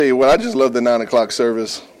Tell you what, I just love the 9 o'clock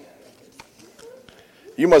service.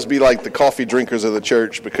 You must be like the coffee drinkers of the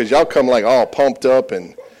church because y'all come like all pumped up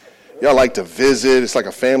and y'all like to visit. It's like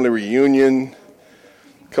a family reunion.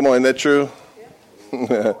 Come on, isn't that true?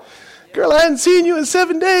 Girl, I hadn't seen you in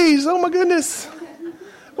 7 days. Oh, my goodness.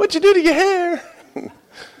 What'd you do to your hair?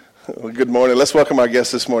 Well, good morning. Let's welcome our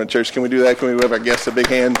guests this morning, church. Can we do that? Can we give our guests a big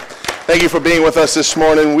hand? Thank you for being with us this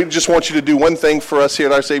morning. We just want you to do one thing for us here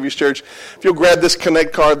at Our Savior's Church. If you'll grab this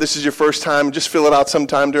Connect card, this is your first time, just fill it out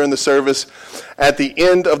sometime during the service. At the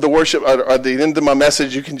end of the worship, or at the end of my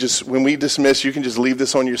message, you can just, when we dismiss, you can just leave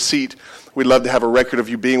this on your seat. We'd love to have a record of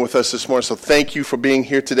you being with us this morning, so thank you for being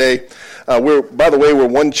here today. By the way, we're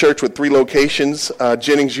one church with 3 locations,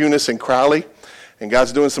 Jennings, Eunice, and Crowley. And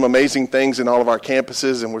God's doing some amazing things in all of our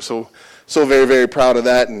campuses, and we're so very, very proud of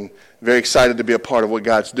that and very excited to be a part of what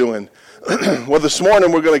God's doing. Well, this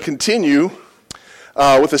morning we're going to continue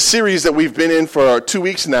with a series that we've been in for 2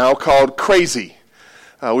 weeks now called Crazy.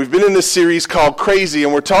 We've been in this series called Crazy,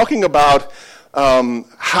 and we're talking about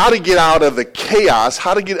how to get out of the chaos,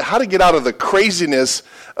 how to get out of the craziness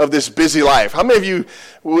of this busy life. How many of you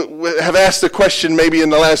have asked the question maybe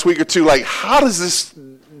in the last week or two, like, how do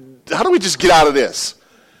we just get out of this?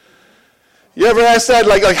 You ever asked that?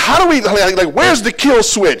 Like how do we, like where's the kill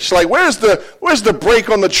switch? Like, where's the brake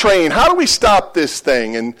on the train? How do we stop this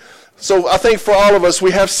thing? And so I think for all of us,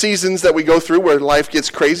 we have seasons that we go through where life gets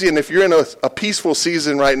crazy. And if you're in a peaceful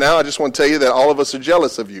season right now, I just want to tell you that all of us are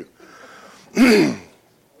jealous of you.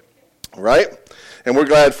 Right? And we're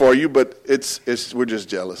glad for you, but we're just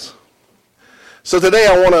jealous. So today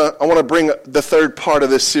I want to bring the third part of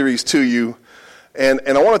this series to you. And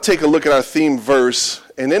I want to take a look at our theme verse.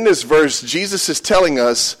 And in this verse, Jesus is telling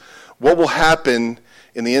us what will happen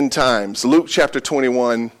in the end times. Luke chapter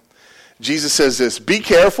 21, Jesus says this, "Be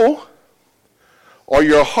careful, or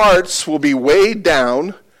your hearts will be weighed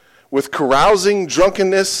down with carousing,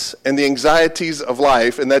 drunkenness, and the anxieties of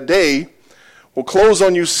life, and that day will close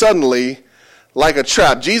on you suddenly like a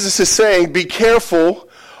trap." Jesus is saying, be careful,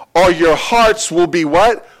 or your hearts will be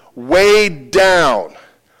what? Weighed down.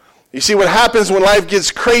 You see, what happens when life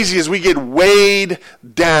gets crazy is we get weighed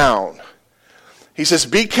down. He says,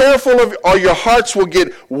 be careful or your hearts will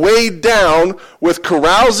get weighed down with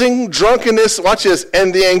carousing, drunkenness, watch this,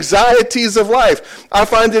 and the anxieties of life. I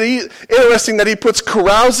find it interesting that he puts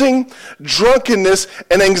carousing, drunkenness,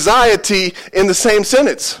 and anxiety in the same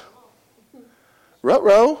sentence.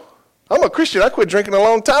 Ruh-roh. I'm a Christian. I quit drinking a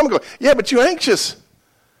long time ago. Yeah, but you're anxious.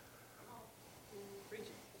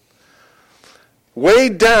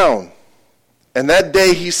 Weighed down, and that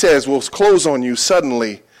day, he says, will close on you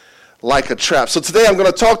suddenly like a trap. So today I'm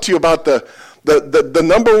going to talk to you about the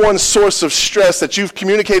number one source of stress that you've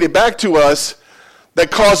communicated back to us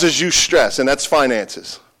that causes you stress, and that's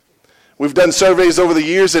finances. We've done surveys over the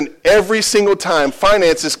years, and every single time,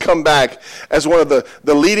 finances come back as one of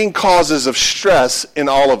the leading causes of stress in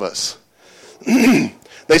all of us.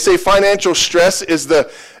 They say financial stress is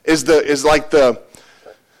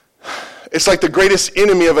like the greatest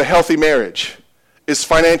enemy of a healthy marriage is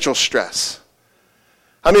financial stress.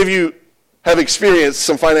 How many of you have experienced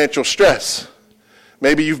some financial stress?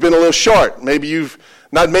 Maybe you've been a little short. Maybe you've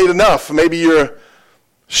not made enough. Maybe you're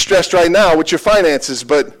stressed right now with your finances,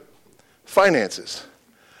 but finances.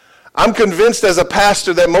 I'm convinced as a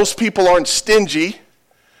pastor that most people aren't stingy.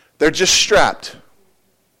 They're just strapped.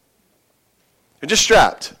 They're just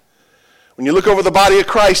strapped. When you look over the body of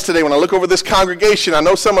Christ today, when I look over this congregation, I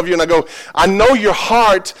know some of you, and I go, I know your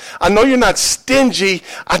heart. I know you're not stingy.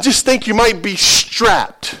 I just think you might be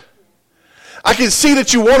strapped. I can see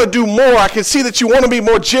that you want to do more. I can see that you want to be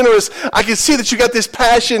more generous. I can see that you got this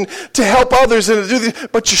passion to help others and to do this,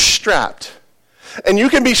 but you're strapped. And you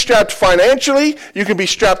can be strapped financially. You can be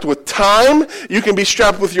strapped with time. You can be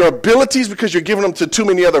strapped with your abilities because you're giving them to too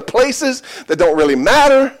many other places that don't really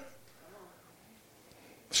matter.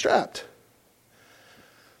 Strapped.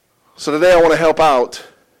 So today I want to help out,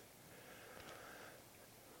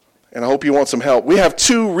 and I hope you want some help. We have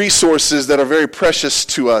 2 resources that are very precious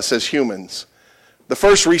to us as humans. The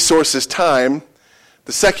first resource is time.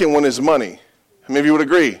 The second one is money. How many of you would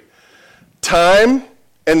agree? Time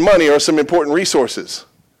and money are some important resources.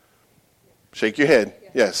 Shake your head.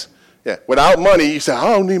 Yes. Yeah. Without money, you say,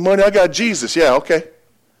 I don't need money. I got Jesus. Yeah, okay.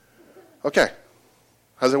 Okay.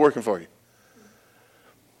 How's it working for you?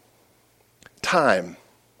 Time.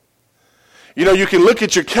 You know, you can look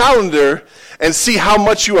at your calendar and see how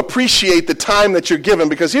much you appreciate the time that you're given,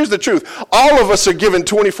 because here's the truth. All of us are given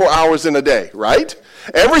 24 hours in a day, right?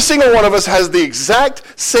 Every single one of us has the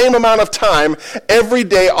exact same amount of time every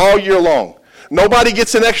day all year long. Nobody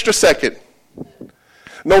gets an extra second.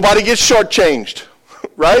 Nobody gets shortchanged.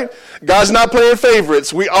 right? God's not playing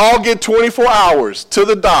favorites. We all get 24 hours to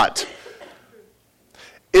the dot.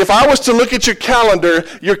 If I was to look at your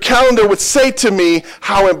calendar would say to me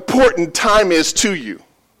how important time is to you.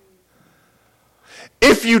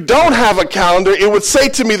 If you don't have a calendar, it would say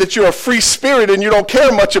to me that you're a free spirit and you don't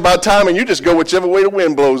care much about time and you just go whichever way the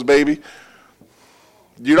wind blows, baby.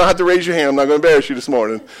 You don't have to raise your hand. I'm not going to embarrass you this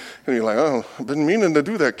morning. And you're like, oh, I've been meaning to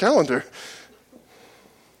do that calendar.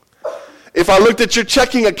 If I looked at your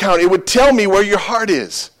checking account, it would tell me where your heart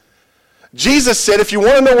is. Jesus said, if you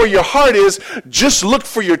want to know where your heart is, just look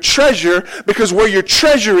for your treasure, because where your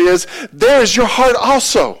treasure is, there is your heart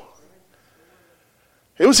also.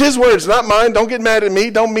 It was his words, not mine. Don't get mad at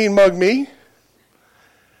me. Don't mean mug me.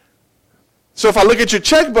 So if I look at your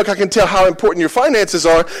checkbook, I can tell how important your finances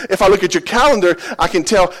are. If I look at your calendar, I can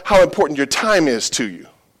tell how important your time is to you.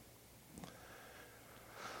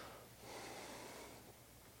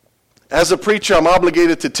 As a preacher, I'm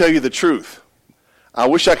obligated to tell you the truth. I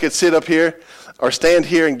wish I could sit up here or stand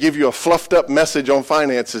here and give you a fluffed up message on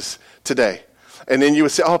finances today. And then you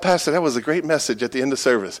would say, oh, Pastor, that was a great message at the end of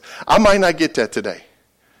service. I might not get that today.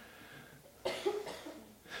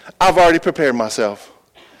 I've already prepared myself.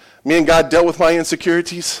 Me and God dealt with my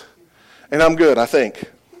insecurities, and I'm good, I think.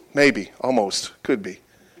 Maybe, almost, could be.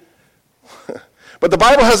 But the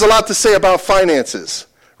Bible has a lot to say about finances,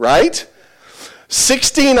 right?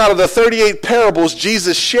 16 out of the 38 parables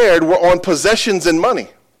Jesus shared were on possessions and money.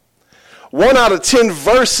 1 out of 10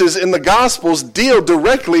 verses in the Gospels deal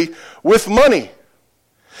directly with money.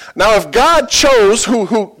 Now, if God chose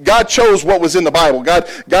God chose what was in the Bible. God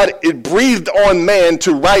it breathed on man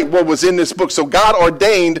to write what was in this book. So God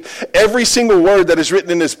ordained every single word that is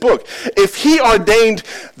written in this book. If he ordained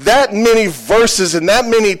that many verses and that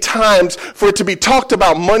many times for it to be talked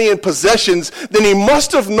about money and possessions, then he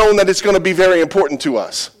must have known that it's going to be very important to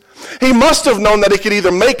us. He must have known that it could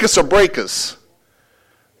either make us or break us.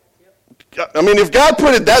 I mean, if God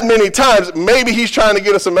put it that many times, maybe he's trying to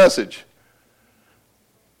get us a message.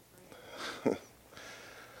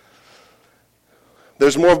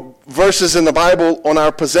 There's more verses in the Bible on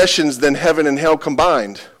our possessions than heaven and hell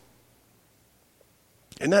combined.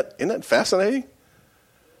 Isn't that fascinating?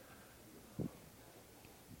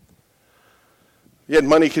 Yet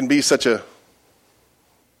money can be such a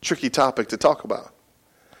tricky topic to talk about.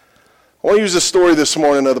 I want to use the story this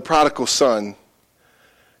morning of the prodigal son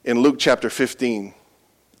in Luke chapter 15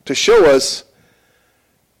 to show us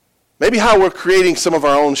maybe how we're creating some of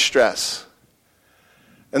our own stress.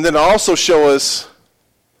 And then also show us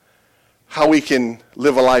how we can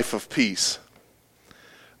live a life of peace.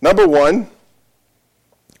 Number one,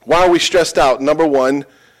 why are we stressed out? Number one,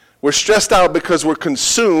 we're stressed out because we're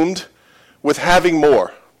consumed with having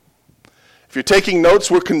more. If you're taking notes,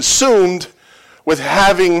 we're consumed with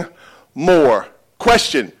having more.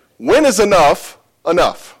 Question, when is enough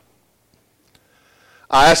enough?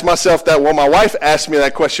 I ask myself that. Well, my wife asked me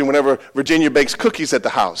that question whenever Virginia bakes cookies at the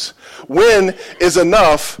house. When is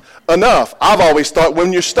enough enough? I've always thought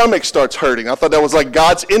when your stomach starts hurting. I thought that was like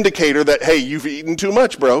God's indicator that, hey, you've eaten too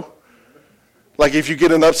much, bro. Like if you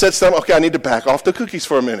get an upset stomach, okay, I need to back off the cookies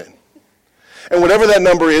for a minute. And whatever that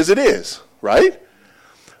number is, it is, right?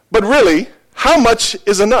 But really, how much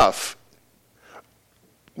is enough?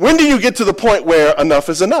 When do you get to the point where enough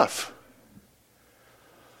is enough?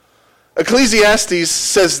 Ecclesiastes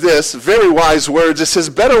says this, very wise words. It says,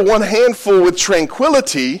 better one handful with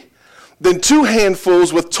tranquility than 2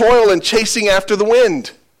 handfuls with toil and chasing after the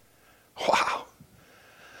wind. Wow.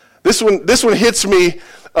 This one hits me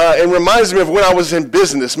and reminds me of when I was in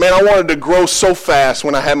business. Man, I wanted to grow so fast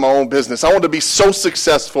when I had my own business. I wanted to be so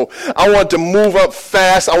successful. I wanted to move up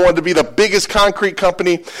fast. I wanted to be the biggest concrete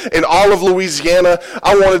company in all of Louisiana.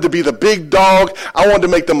 I wanted to be the big dog. I wanted to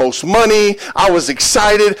make the most money. I was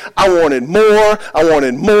excited. I wanted more. I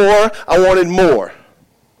wanted more. I wanted more.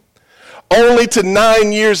 Only to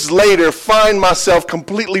 9 years later find myself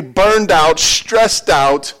completely burned out, stressed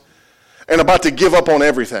out, and about to give up on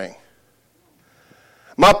everything.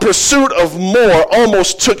 My pursuit of more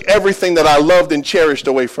almost took everything that I loved and cherished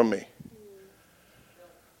away from me.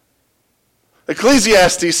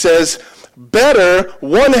 Ecclesiastes says, better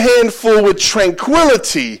 1 handful with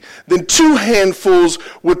tranquility than 2 handfuls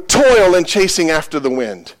with toil and chasing after the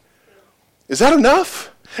wind. Is that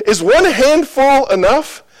enough? Is 1 handful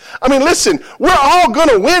enough? I mean, listen, we're all going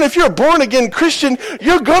to win. If you're a born-again Christian,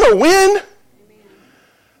 you're going to win.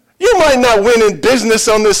 You might not win in business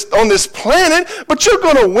on this planet, but you're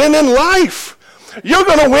going to win in life. You're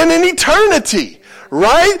going to win in eternity,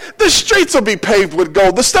 right? The streets will be paved with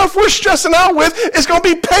gold. The stuff we're stressing out with is going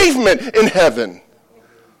to be pavement in heaven.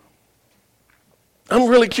 I'm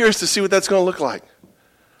really curious to see what that's going to look like.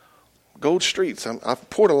 Gold streets. I've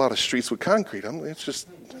poured a lot of streets with concrete. Let's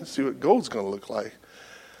see what gold's going to look like.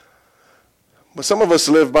 But some of us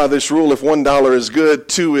live by this rule: if $1 is good,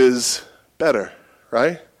 2 is better,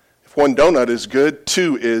 right? If 1 donut is good,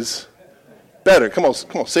 2 is better. Come on,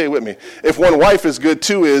 say it with me. If 1 wife is good,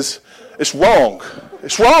 2 is, it's wrong.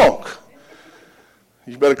 It's wrong.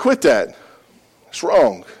 You better quit that. It's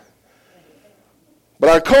wrong. But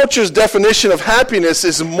our culture's definition of happiness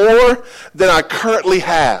is more than I currently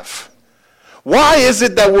have. Why is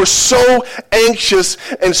it that we're so anxious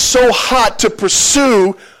and so hot to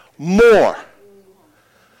pursue more?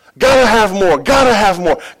 Gotta have more, gotta have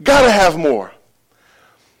more, gotta have more.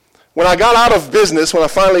 When I got out of business, when I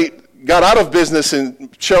finally got out of business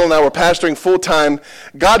and Cheryl and I were pastoring full-time,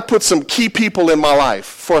 God put some key people in my life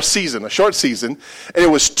for a season, a short season, and it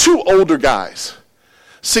was 2 older guys,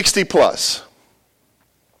 60 plus.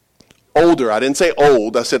 Older, I didn't say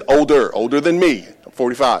old, I said older than me, I'm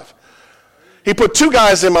 45. He put 2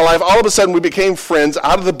 guys in my life. All of a sudden we became friends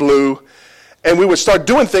out of the blue, and we would start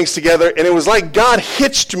doing things together, and it was like God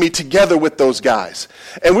hitched me together with those guys.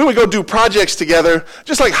 And we would go do projects together,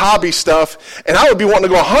 just like hobby stuff, and I would be wanting to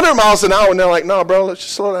go 100 miles an hour, and they're like, no, bro, let's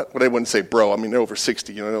just slow down. Well, they wouldn't say bro. I mean, they're over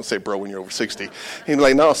 60. You know, they don't say bro when you're over 60. He'd be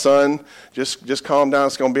like, no, son, just calm down.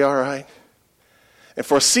 It's going to be all right. And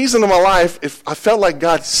for a season of my life, I felt like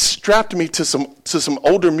God strapped me to some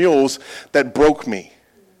older mules that broke me.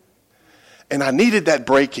 And I needed that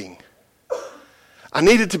breaking. I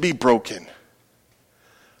needed to be broken.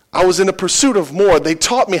 I was in a pursuit of more. They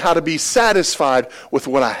taught me how to be satisfied with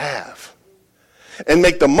what I have and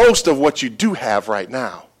make the most of what you do have right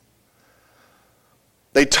now.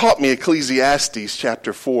 They taught me Ecclesiastes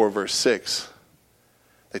chapter 4, verse 6.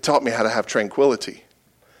 They taught me how to have tranquility.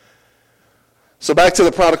 So back to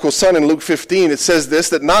the prodigal son in Luke 15, it says this,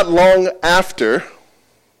 that not long after,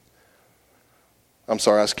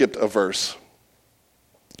 I skipped a verse.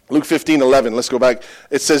 Luke 15:11, let's go back.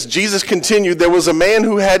 It says, Jesus continued, there was a man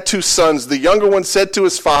who had 2 sons. The younger one said to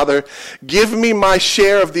his father, give me my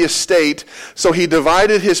share of the estate. So he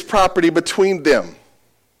divided his property between them.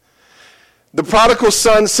 The prodigal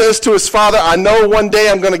son says to his father, I know one day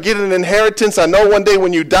I'm going to get an inheritance. I know one day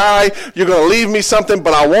when you die, you're going to leave me something,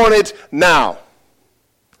 but I want it now.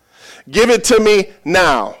 Give it to me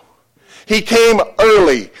now. He came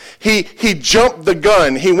early. He jumped the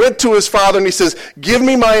gun. He went to his father and he says, give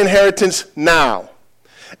me my inheritance now.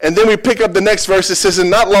 And then we pick up the next verse. It says,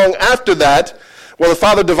 and not long after that, the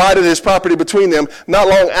father divided his property between them. Not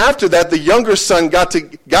long after that, the younger son got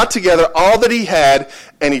together all that he had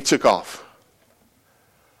and he took off.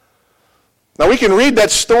 Now we can read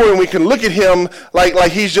that story and we can look at him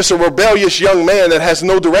like he's just a rebellious young man that has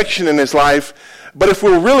no direction in his life. But if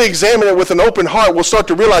we'll really examine it with an open heart, we'll start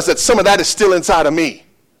to realize that some of that is still inside of me.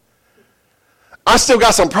 I still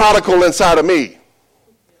got some prodigal inside of me.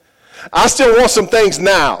 I still want some things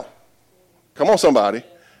now. Come on, somebody.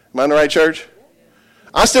 Am I in the right church?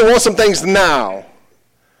 I still want some things now.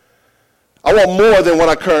 I want more than what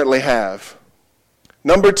I currently have.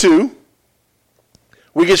 Number 2,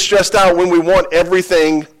 we get stressed out when we want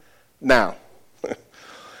everything now.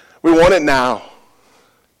 We want it now.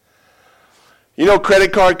 You know,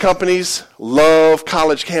 credit card companies love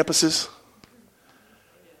college campuses.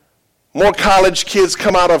 More college kids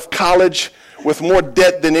come out of college with more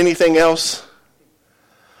debt than anything else.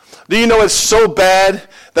 Do you know it's so bad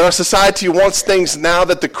that our society wants things now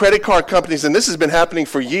that the credit card companies, and this has been happening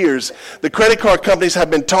for years, the credit card companies have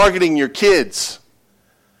been targeting your kids.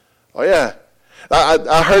 Oh yeah.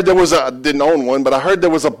 I heard there was didn't own one, but I heard there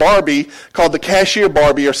was a Barbie called the Cashier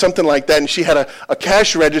Barbie or something like that, and she had a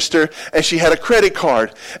cash register, and she had a credit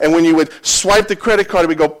card. And when you would swipe the credit card, it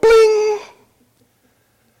would go bling.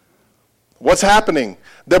 What's happening?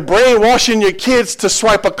 They're brainwashing your kids to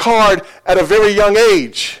swipe a card at a very young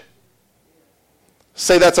age.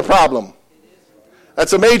 Say that's a problem.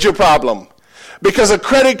 That's a major problem. Because a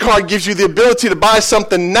credit card gives you the ability to buy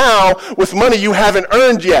something now with money you haven't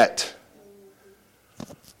earned yet.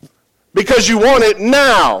 Because you want it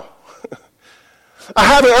now. I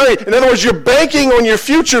haven't earned it. In other words, you're banking on your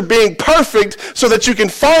future being perfect so that you can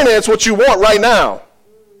finance what you want right now.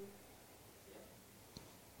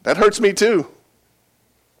 That hurts me too.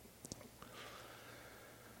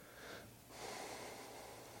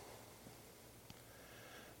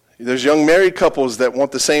 There's young married couples that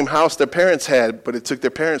want the same house their parents had, but it took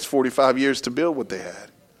their parents 45 years to build what they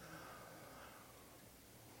had.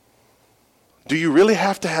 Do you really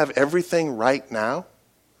have to have everything right now?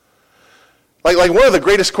 Like one of the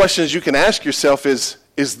greatest questions you can ask yourself is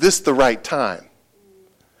this the right time?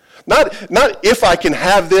 Not if I can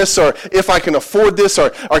have this or if I can afford this or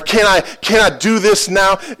can I do this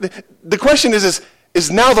now. The question is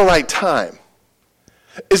now the right time?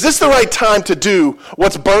 Is this the right time to do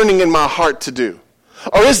what's burning in my heart to do?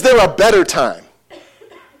 Or is there a better time?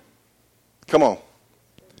 Come on.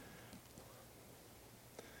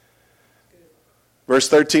 Verse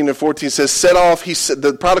 13 and 14 says,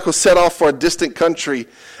 the prodigal set off for a distant country,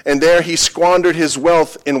 and there he squandered his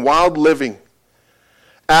wealth in wild living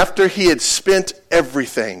after he had spent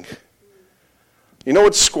everything. You know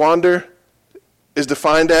what squander is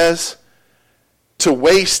defined as? To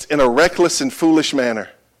waste in a reckless and foolish manner.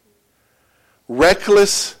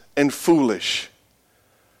 Reckless and foolish.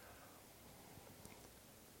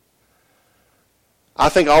 I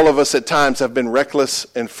think all of us at times have been reckless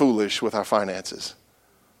and foolish with our finances.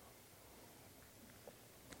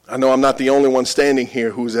 I know I'm not the only one standing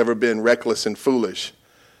here who's ever been reckless and foolish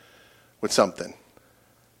with something.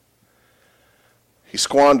 He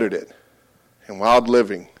squandered it in wild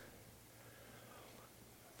living.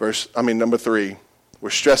 Number 3, we're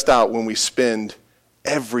stressed out when we spend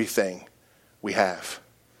everything we have.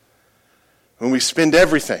 When we spend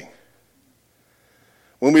everything.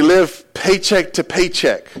 When we live paycheck to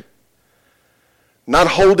paycheck. Not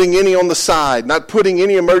holding any on the side. Not putting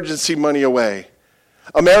any emergency money away.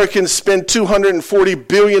 Americans spend $240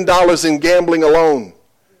 billion in gambling alone.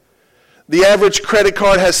 The average credit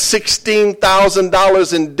card has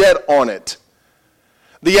 $16,000 in debt on it.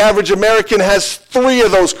 The average American has 3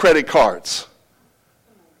 of those credit cards.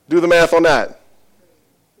 Do the math on that.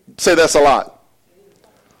 Say that's a lot.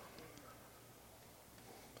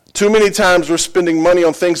 Too many times we're spending money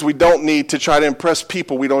on things we don't need to try to impress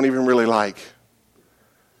people we don't even really like.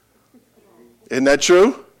 Isn't that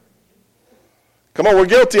true? Come on, we're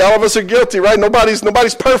guilty. All of us are guilty, right?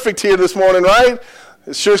 Nobody's perfect here this morning, right?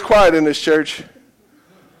 It sure is quiet in this church.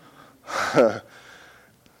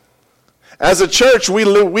 As a church, we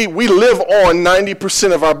live on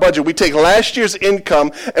 90% of our budget. We take last year's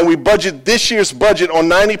income and we budget this year's budget on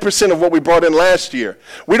 90% of what we brought in last year.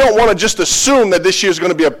 We don't want to just assume that this year is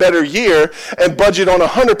going to be a better year and budget on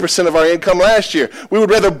 100% of our income last year. We would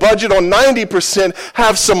rather budget on 90%,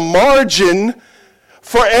 have some margin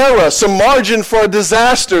for error, some margin for a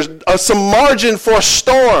disaster, some margin for a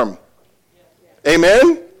storm.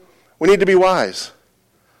 Amen? We need to be wise.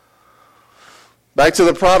 Back to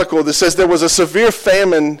the prodigal, that says there was a severe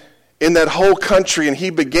famine in that whole country, and he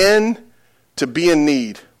began to be in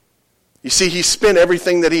need. You see, he spent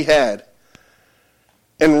everything that he had.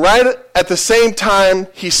 And right at the same time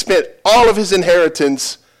he spent all of his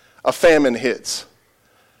inheritance, a famine hits.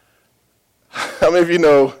 How many of you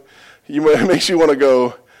know, it makes you want to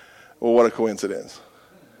go, well, what a coincidence.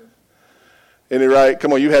 Isn't it right?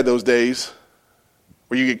 Come on, you had those days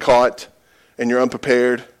where you get caught and you're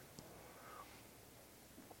unprepared.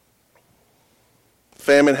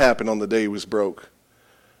 Famine happened on the day he was broke.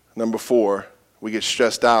 Number 4, we get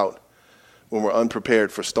stressed out when we're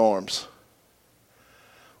unprepared for storms.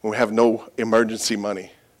 When we have no emergency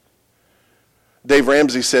money. Dave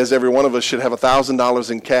Ramsey says every one of us should have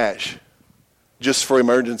 $1,000 in cash just for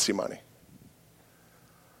emergency money.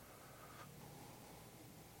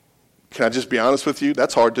 Can I just be honest with you?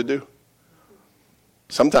 That's hard to do.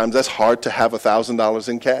 Sometimes that's hard to have $1,000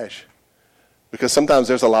 in cash. Because sometimes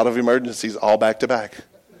there's a lot of emergencies all back to back.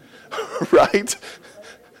 Right?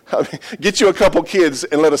 I mean, get you a couple kids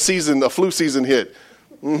and let a flu season hit.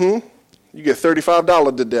 You get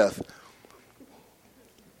 $35 to death.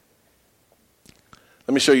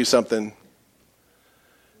 Let me show you something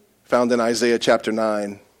found in Isaiah chapter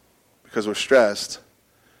 9. Because we're stressed.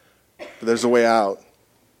 But there's a way out.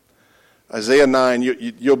 Isaiah 9,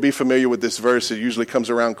 you'll be familiar with this verse. It usually comes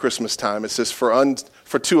around Christmas time. It says, For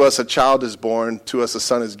to us a child is born, to us a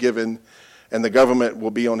son is given, and the government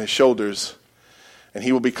will be on his shoulders. And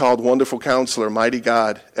he will be called Wonderful Counselor, Mighty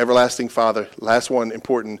God, Everlasting Father. Last one,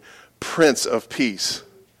 important, Prince of Peace.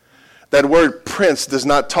 That word prince does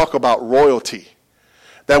not talk about royalty.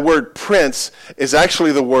 That word prince is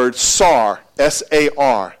actually the word Sar,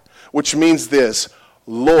 S-A-R, which means this,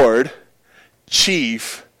 Lord,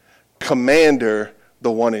 Chief, Commander,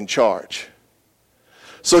 the one in charge.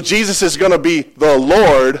 So Jesus is going to be the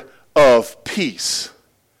Lord of peace.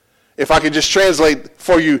 If I could just translate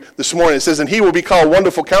for you this morning, it says, and he will be called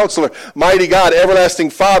Wonderful Counselor, Mighty God, Everlasting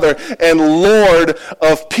Father, and Lord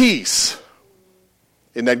of Peace.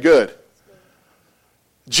 Isn't that good?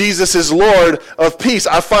 Jesus is Lord of peace.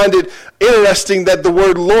 I find it interesting that the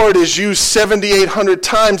word Lord is used 7,800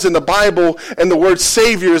 times in the Bible, and the word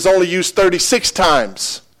Savior is only used 36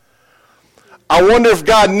 times. I wonder if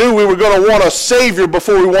God knew we were going to want a Savior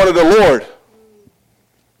before we wanted a Lord.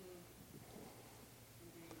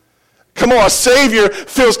 Come on, a Savior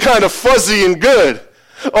feels kind of fuzzy and good.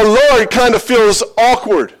 A Lord kind of feels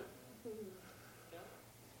awkward.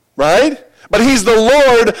 Right? But he's the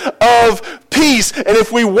Lord of peace. And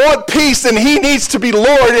if we want peace, then he needs to be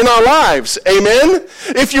Lord in our lives. Amen?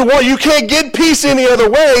 If you can't get peace any other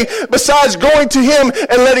way besides going to him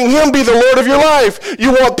and letting him be the Lord of your life.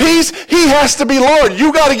 You want peace? He has to be Lord.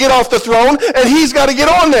 You got to get off the throne and he's got to get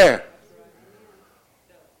on there.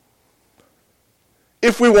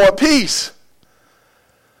 If we want peace.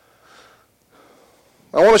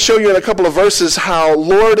 I want to show you in a couple of verses how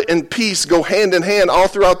Lord and peace go hand in hand all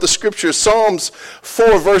throughout the scriptures. Psalms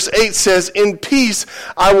 4 verse 8 says, "In peace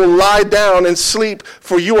I will lie down and sleep,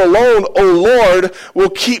 for you alone, O Lord, will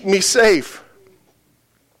keep me safe."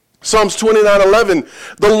 Psalms 29:11,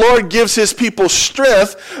 "The Lord gives his people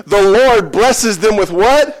strength. The Lord blesses them with"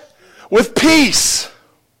 what? With peace.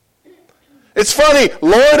 It's funny,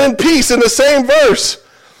 Lord and peace in the same verse.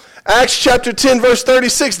 Acts chapter 10, verse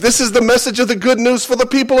 36. This is the message of the good news for the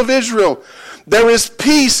people of Israel. There is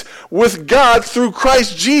peace with God through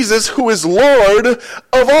Christ Jesus, who is Lord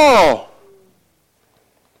of all.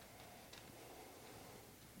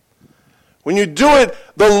 When you do it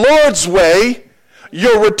the Lord's way,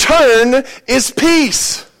 your return is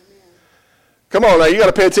peace. Come on now, you got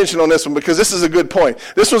to pay attention on this one because this is a good point.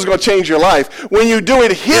 This one's going to change your life. When you do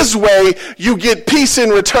it his way, you get peace in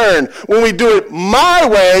return. When we do it my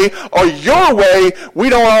way or your way, we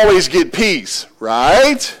don't always get peace,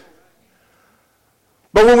 right?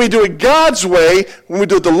 But when we do it God's way, when we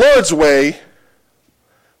do it the Lord's way,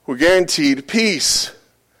 we're guaranteed peace.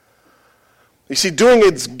 You see, doing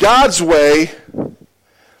it God's way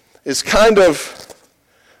is kind of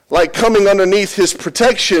like coming underneath his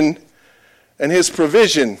protection and his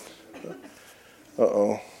provision.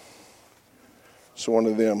 Uh-oh. It's one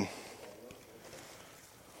of them.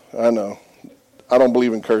 I know. I don't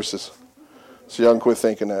believe in curses. So y'all can quit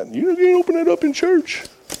thinking that. You can't open it up in church.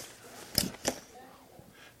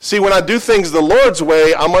 See, when I do things the Lord's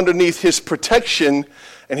way, I'm underneath his protection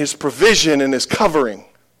and his provision and his covering.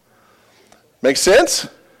 Make sense?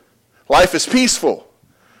 Life is peaceful.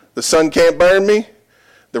 The sun can't burn me.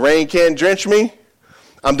 The rain can't drench me.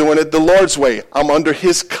 I'm doing it the Lord's way. I'm under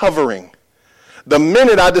his covering. The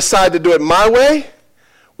minute I decide to do it my way,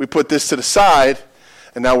 we put this to the side,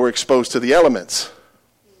 and now we're exposed to the elements.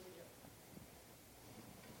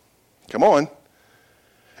 Come on.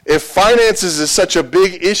 If finances is such a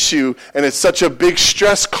big issue and it's such a big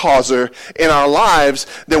stress causer in our lives,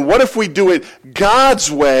 then what if we do it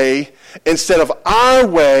God's way instead of our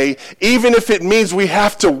way, even if it means we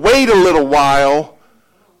have to wait a little while?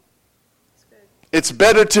 It's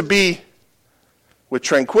better to be with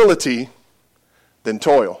tranquility than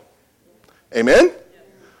toil. Amen?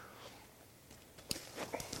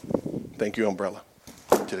 Thank you, Umbrella.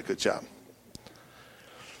 You did a good job.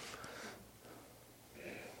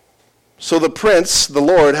 So the Prince, the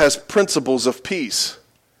Lord, has principles of peace.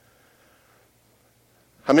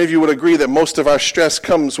 How many of you would agree that most of our stress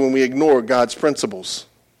comes when we ignore God's principles?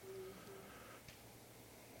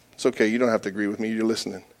 It's okay, you don't have to agree with me, you're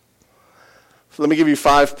listening. So let me give you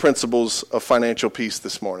 5 principles of financial peace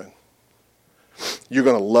this morning. You're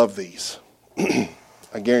going to love these.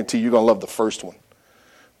 I guarantee you're going to love the first one.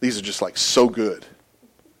 These are just like so good.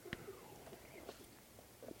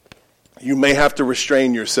 You may have to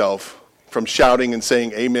restrain yourself from shouting and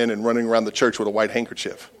saying amen and running around the church with a white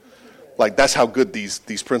handkerchief. Like that's how good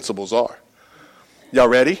these principles are. Y'all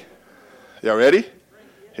ready? Y'all ready?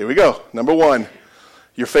 Here we go. Number 1,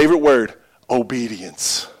 your favorite word,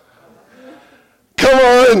 obedience. Come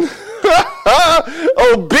on.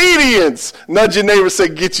 Obedience. Nudge your neighbor, say,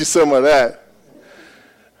 get you some of that.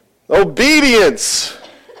 Obedience.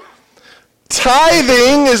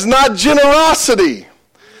 Tithing is not generosity.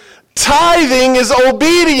 Tithing is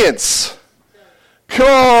obedience. Come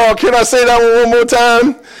on, can I say that one more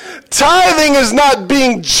time? Tithing is not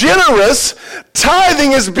being generous.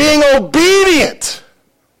 Tithing is being obedient.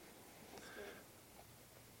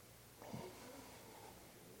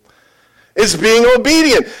 It's being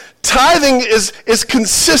obedient. Tithing is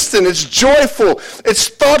consistent. It's joyful. It's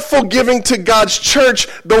thoughtful giving to God's church,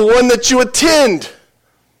 the one that you attend.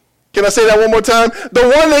 Can I say that one more time? The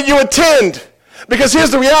one that you attend. Because here's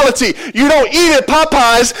the reality. You don't eat at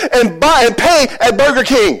Popeyes and buy and pay at Burger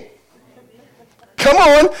King. Come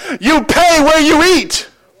on. You pay where you eat.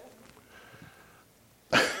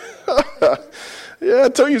 Yeah, I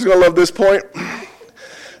told you he was going to love this point.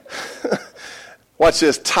 Watch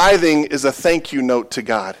this. Tithing is a thank you note to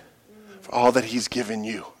God for all that he's given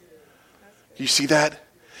you. You see that?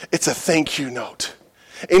 It's a thank you note.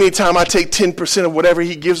 Anytime I take 10% of whatever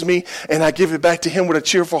he gives me and I give it back to him with a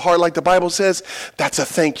cheerful heart like the Bible says, that's a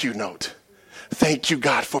thank you note. Thank you,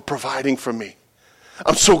 God, for providing for me.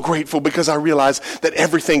 I'm so grateful because I realize that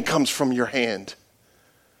everything comes from your hand.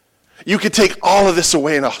 You could take all of this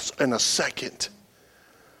away in a second.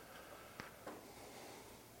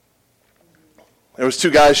 There was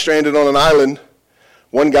 2 guys stranded on an island.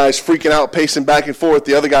 One guy's freaking out, pacing back and forth.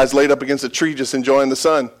 The other guy's laid up against a tree just enjoying the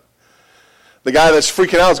sun. The guy that's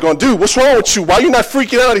freaking out is going, dude, what's wrong with you? Why are you not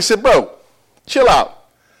freaking out? He said, bro, chill out.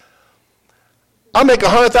 I make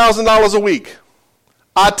 $100,000 a week.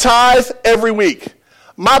 I tithe every week.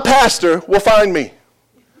 My pastor will find me.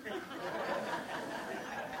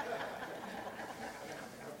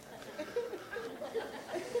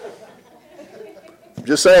 I'm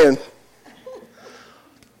just saying.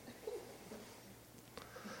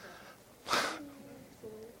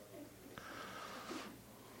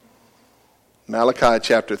 Malachi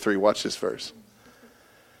chapter 3, watch this verse.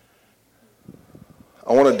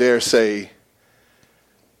 I want to dare say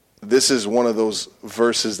this is one of those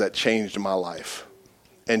verses that changed my life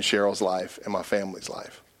and Cheryl's life and my family's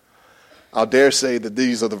life. I'll dare say that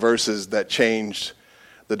these are the verses that changed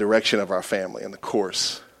the direction of our family and the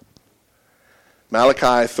course.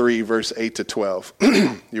 Malachi 3, verse 8 to 12.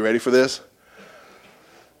 You ready for this?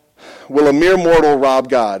 Will a mere mortal rob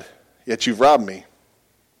God? Yet you've robbed me.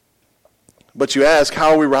 But you ask, how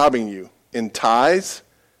are we robbing you? In tithes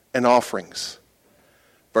and offerings.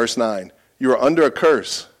 Verse 9, you are under a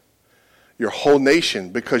curse, your whole nation,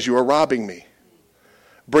 because you are robbing me.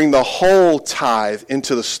 Bring the whole tithe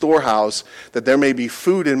into the storehouse, that there may be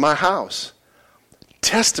food in my house.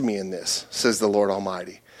 Test me in this, says the Lord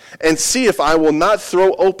Almighty, and see if I will not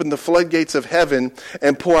throw open the floodgates of heaven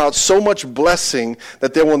and pour out so much blessing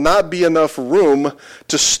that there will not be enough room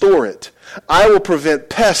to store it. I will prevent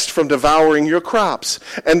pests from devouring your crops,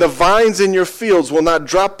 and the vines in your fields will not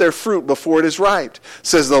drop their fruit before it is ripe,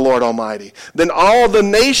 says the Lord Almighty. Then all the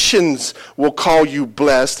nations will call you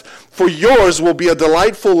blessed, for yours will be a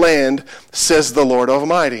delightful land, says the Lord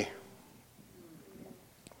Almighty.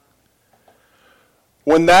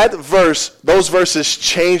 When those verses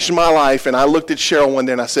changed my life, and I looked at Cheryl one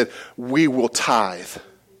day and I said, we will tithe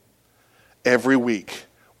every week.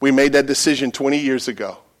 We made that decision 20 years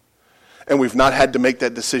ago. And we've not had to make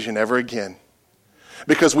that decision ever again.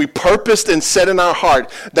 Because we purposed and set in our heart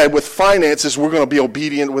that with finances, we're going to be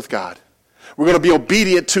obedient with God. We're going to be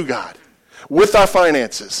obedient to God with our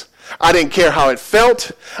finances. I didn't care how it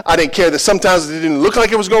felt. I didn't care that sometimes it didn't look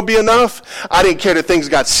like it was going to be enough. I didn't care that things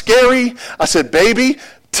got scary. I said, baby,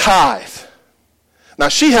 tithe. Now,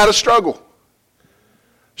 she had a struggle.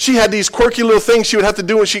 She had these quirky little things she would have to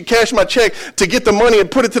do when she cashed my check to get the money and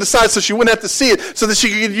put it to the side so she wouldn't have to see it, so that she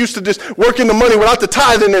could get used to just working the money without the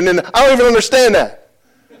tithing. And I don't even understand that.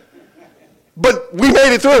 But we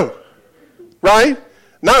made it through, right?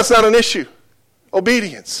 Now it's not an issue.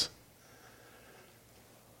 Obedience.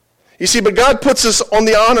 You see, but God puts us on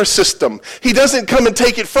the honor system. He doesn't come and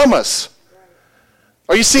take it from us.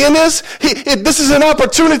 Are you seeing this? This is an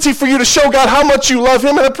opportunity for you to show God how much you love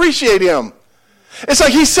him and appreciate him. It's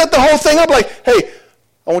like he set the whole thing up like, hey,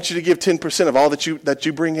 I want you to give 10% of all that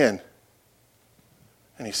you bring in.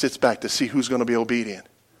 And he sits back to see who's going to be obedient,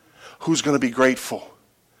 who's going to be grateful,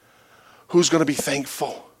 who's going to be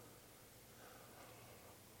thankful.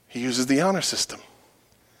 He uses the honor system.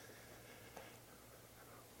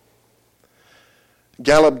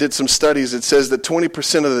 Gallup did some studies. It says that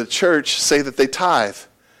 20% of the church say that they tithe,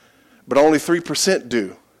 but only 3%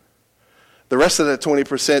 do. The rest of that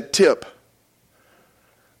 20% tip.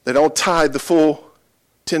 They don't tithe the full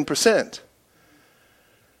 10%.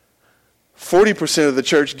 40% of the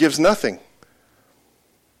church gives nothing.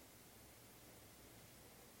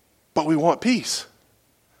 But we want peace.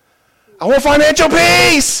 I want financial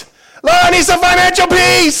peace. Lord, I need some financial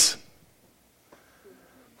peace.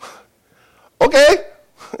 Okay.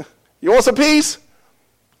 You want some peace?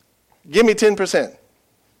 Give me 10%.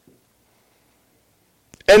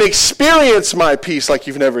 And experience my peace like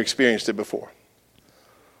you've never experienced it before.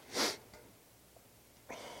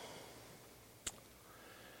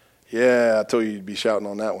 Yeah, I told you you'd be shouting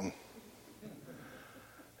on that one.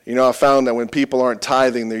 You know, I found that when people aren't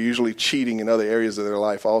tithing, they're usually cheating in other areas of their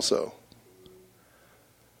life also.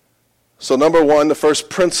 So number one, the first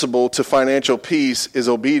principle to financial peace is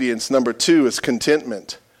obedience. Number two is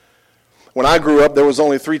contentment. When I grew up, there was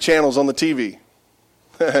only 3 channels on the TV.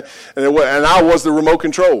 and I was the remote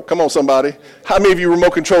control. Come on, somebody. How many of you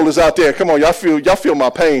remote controllers out there? Come on, y'all feel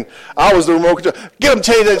my pain. I was the remote control. Get up and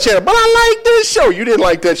change that channel. But I like this show. You didn't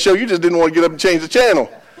like that show. You just didn't want to get up and change the channel.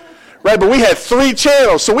 Right, but we had 3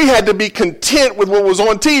 channels, so we had to be content with what was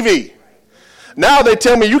on TV. Now they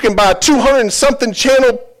tell me you can buy a 200-something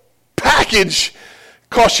channel package,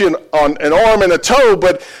 cost you an arm and a toe,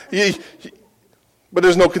 but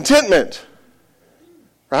there's no contentment.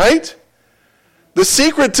 Right? The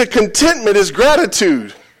secret to contentment is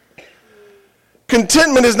gratitude.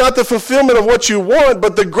 Contentment is not the fulfillment of what you want,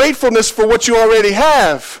 but the gratefulness for what you already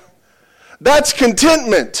have. That's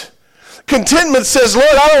contentment. Contentment says,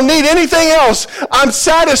 Lord, I don't need anything else. I'm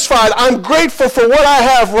satisfied. I'm grateful for what I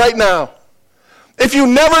have right now. If you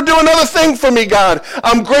never do another thing for me, God,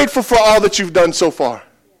 I'm grateful for all that you've done so far.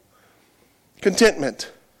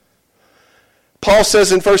 Contentment. Paul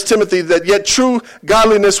says in 1 Timothy that yet true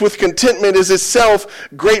godliness with contentment is itself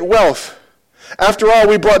great wealth. After all,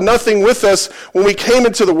 we brought nothing with us when we came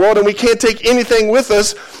into the world, and we can't take anything with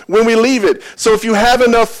us when we leave it. So if you have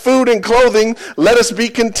enough food and clothing, let us be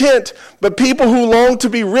content. But people who long to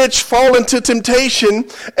be rich fall into temptation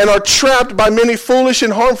and are trapped by many foolish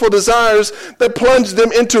and harmful desires that plunge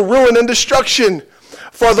them into ruin and destruction.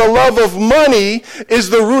 For the love of money is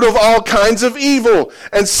the root of all kinds of evil.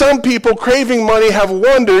 And some people craving money have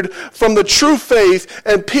wandered from the true faith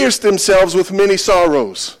and pierced themselves with many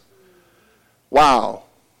sorrows. Wow.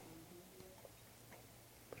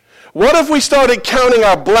 What if we started counting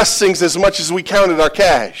our blessings as much as we counted our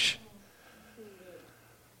cash?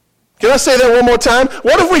 Can I say that one more time?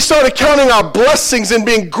 What if we started counting our blessings and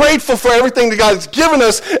being grateful for everything that God has given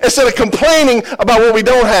us instead of complaining about what we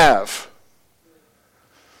don't have?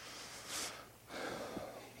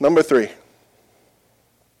 Number 3.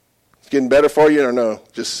 It's getting better for you or no?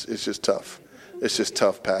 It's just tough. It's just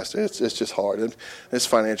tough, Pastor. It's just hard. This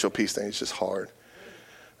financial peace thing is just hard.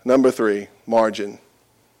 Number 3, margin.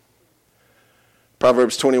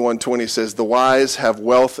 Proverbs 21:20 says, the wise have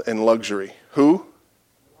wealth and luxury. Who?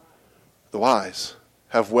 The wise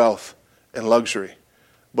have wealth and luxury.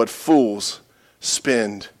 But fools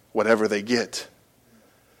spend whatever they get.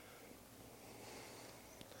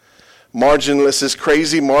 Marginless is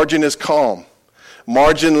crazy. Margin is calm.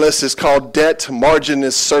 Marginless is called debt. Margin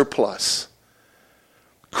is surplus.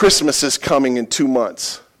 Christmas is coming in 2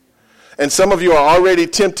 months. And some of you are already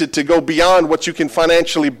tempted to go beyond what you can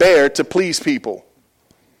financially bear to please people.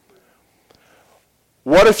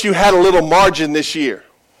 What if you had a little margin this year?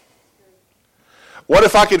 What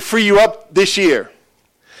if I could free you up this year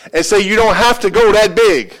and say you don't have to go that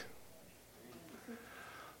big?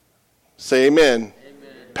 Say amen.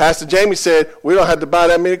 Pastor Jamie said we don't have to buy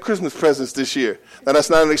that many Christmas presents this year. Now that's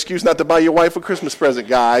not an excuse not to buy your wife a Christmas present,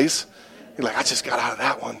 guys. You're like, I just got out of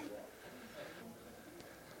that one.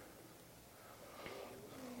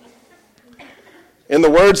 In the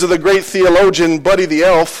words of the great theologian Buddy the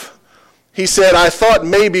Elf, he said, I thought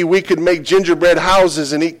maybe we could make gingerbread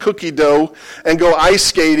houses and eat cookie dough and go ice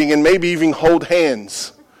skating and maybe even hold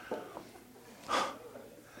hands.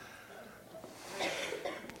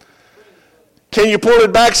 Can you pull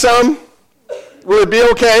it back some? Will it be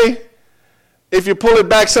okay if you pull it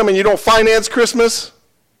back some and you don't finance Christmas?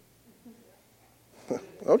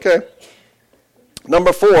 Okay.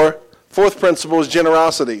 Number 4, fourth principle is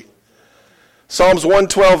generosity. Psalms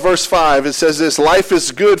 112 verse 5, it says this, life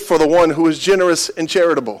is good for the one who is generous and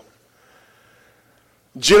charitable.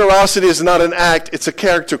 Generosity is not an act, it's a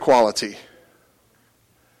character quality.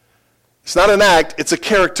 It's not an act, it's a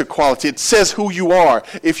character quality. It says who you are.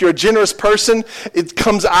 If you're a generous person, it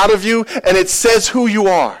comes out of you and it says who you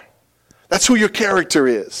are. That's who your character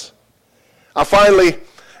is. I finally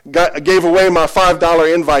gave away my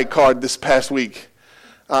 $5 invite card this past week.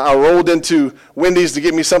 I rolled into Wendy's to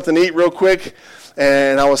get me something to eat real quick,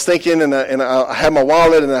 and I was thinking, and I had my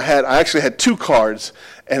wallet, and I actually had 2 cards,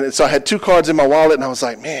 and so I had 2 cards in my wallet, and I was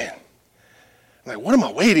like, man, what am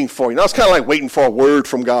I waiting for? It's kind of like waiting for a word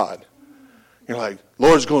from God. You're like,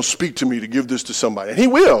 Lord's going to speak to me to give this to somebody, and he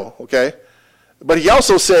will, okay? But he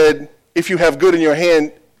also said, if you have good in your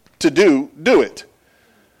hand to do it.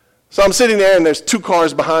 So I'm sitting there, and there's 2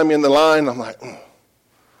 cars behind me in the line. I'm like,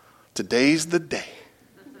 today's the day.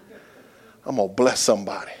 I'm going to bless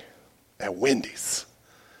somebody at Wendy's.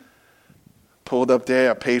 Pulled up there.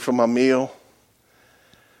 I paid for my meal.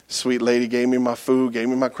 Sweet lady gave me my food, gave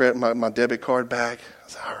me my debit card back. I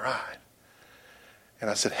said, all right. And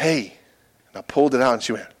I said, hey. And I pulled it out, and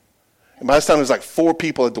she went. And by this time, there was like 4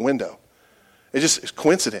 people at the window. It's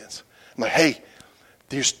coincidence. I'm like, hey,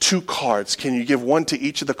 there's 2 cards. Can you give one to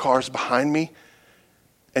each of the cars behind me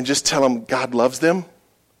and just tell them God loves them?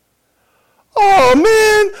 Oh,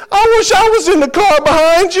 man, I wish I was in the car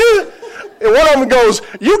behind you. And one of them goes,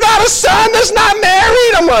 you got a son that's not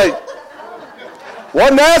married? I'm like,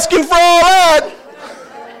 wasn't asking for all that.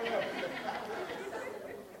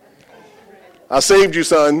 I saved you,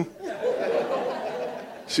 son.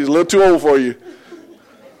 She's a little too old for you.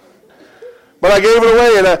 But I gave it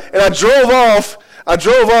away, and I drove off. I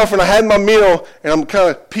drove off, and I had my meal, and I'm kind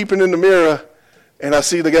of peeping in the mirror, and I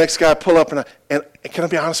see the next guy pull up, and can I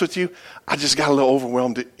be honest with you? I just got a little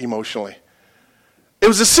overwhelmed emotionally. It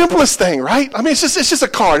was the simplest thing, right? I mean, it's just a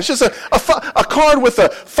card. It's just a card with a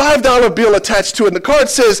 $5 bill attached to it. And the card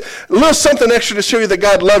says a little something extra to show you that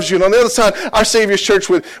God loves you. And on the other side, Our Savior's Church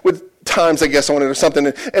with times, I guess, on it or something.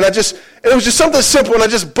 And it was just something simple, and I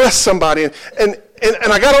just blessed somebody. And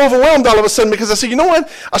I got overwhelmed all of a sudden because I said, you know what?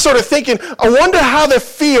 I started thinking, I wonder how they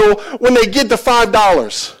feel when they get the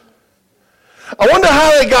 $5. I wonder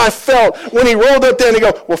how that guy felt when he rolled up there and he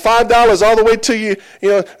go, well, $5 all the way to you. You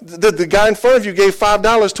know, the guy in front of you gave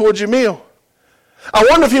 $5 towards your meal. I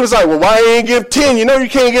wonder if he was like, well, why you ain't give 10? You know you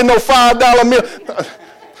can't get no $5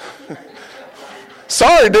 meal.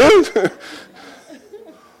 Sorry, dude.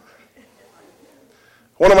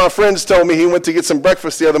 One of my friends told me he went to get some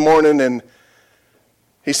breakfast the other morning, and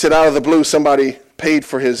he said out of the blue somebody paid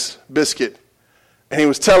for his biscuit. And he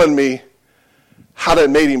was telling me how that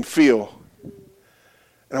made him feel.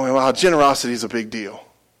 And I went, wow, generosity is a big deal.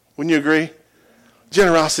 Wouldn't you agree?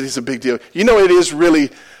 Generosity is a big deal. You know, it is really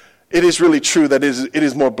true that it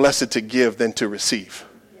is more blessed to give than to receive.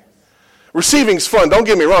 Yes. Receiving's fun. Don't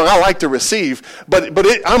get me wrong. I like to receive, but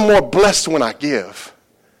I'm more blessed when I give.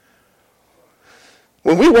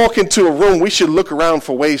 When we walk into a room, we should look around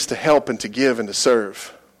for ways to help and to give and to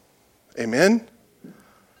serve. Amen?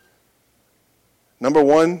 Number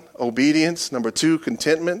 1, obedience. Number 2,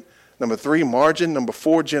 contentment. Number 3, margin. Number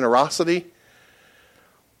 4, generosity.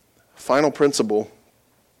 Final principle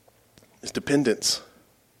is dependence.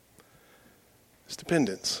 It's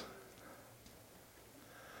dependence.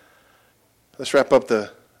 Let's wrap up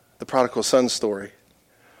the prodigal son story.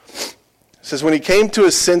 It says, when he came to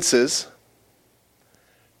his senses,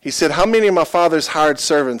 he said, how many of my father's hired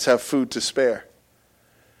servants have food to spare?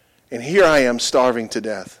 And here I am starving to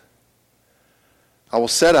death. I will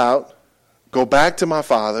set out, go back to my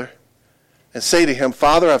father, and say to him,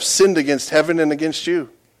 Father, I've sinned against heaven and against you.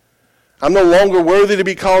 I'm no longer worthy to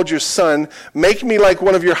be called your son. Make me like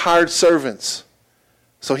one of your hired servants.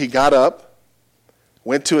 So he got up,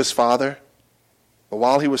 went to his father, but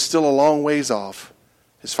while he was still a long ways off,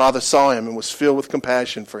 his father saw him and was filled with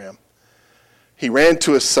compassion for him. He ran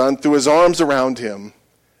to his son, threw his arms around him,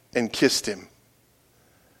 and kissed him.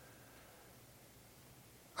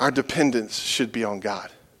 Our dependence should be on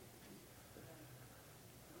God.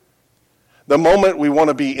 The moment we want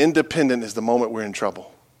to be independent is the moment we're in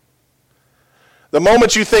trouble. The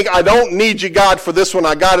moment you think, I don't need you, God, for this one,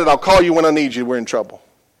 I got it, I'll call you when I need you, we're in trouble.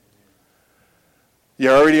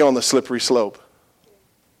 You're already on the slippery slope.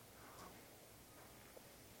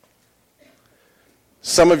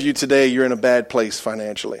 Some of you today, you're in a bad place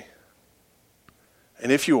financially.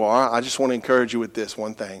 And if you are, I just want to encourage you with this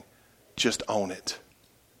one thing. Just own it.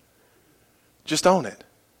 Just own it.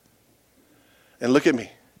 And look at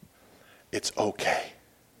me. It's okay.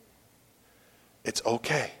 It's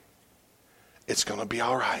okay. It's going to be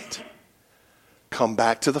all right. Come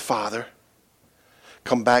back to the Father.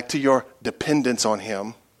 Come back to your dependence on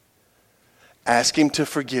Him. Ask Him to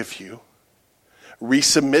forgive you.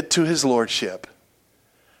 Resubmit to His Lordship.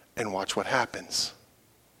 And watch what happens.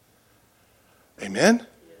 Amen?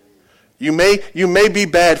 You may be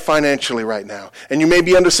bad financially right now. And you may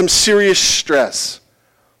be under some serious stress.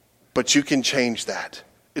 But you can change that.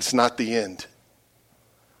 It's not the end.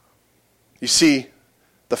 You see,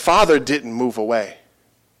 the Father didn't move away.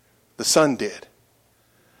 The Son did.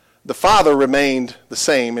 The Father remained the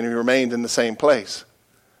same, and He remained in the same place.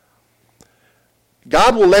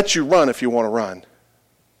 God will let you run if you want to run.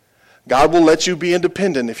 God will let you be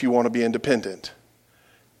independent if you want to be independent.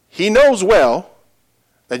 He knows well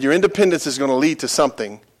that your independence is going to lead to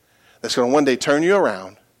something that's going to one day turn you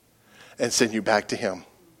around and send you back to Him.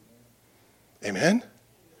 Amen?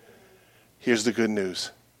 Here's the good news.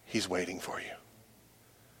 He's waiting for you.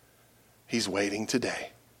 He's waiting today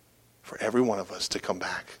for every one of us to come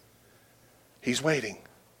back. He's waiting.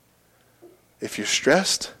 If you're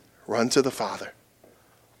stressed, run to the Father.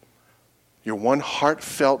 You're one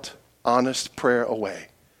heartfelt, honest prayer away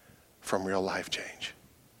from real life change.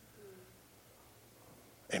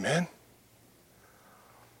 Amen?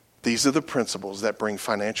 These are the principles that bring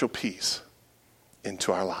financial peace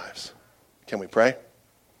into our lives. Can we pray?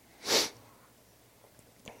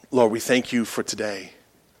 Lord, we thank you for today.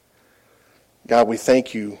 God, we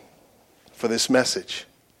thank you for this message.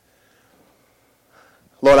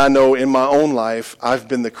 Lord, I know in my own life, I've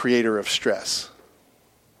been the creator of stress.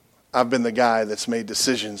 I've been the guy that's made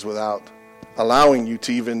decisions without allowing you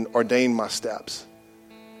to even ordain my steps.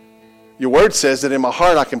 Your word says that in my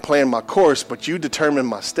heart I can plan my course, but you determine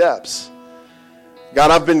my steps.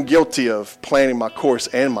 God, I've been guilty of planning my course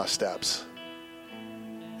and my steps.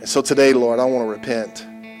 And so today, Lord, I want to repent.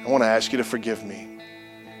 I want to ask you to forgive me.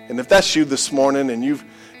 And if that's you this morning and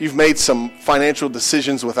you've made some financial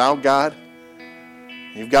decisions without God,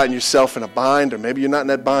 you've gotten yourself in a bind, or maybe you're not in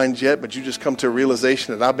that bind yet, but you just come to a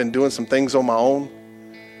realization that I've been doing some things on my own,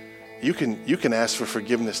 you can ask for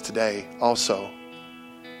forgiveness today also.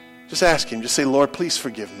 Just ask him. Just say, Lord, please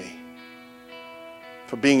forgive me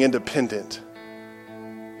for being independent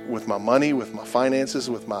with my money, with my finances,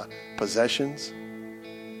 with my possessions.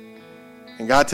 And God,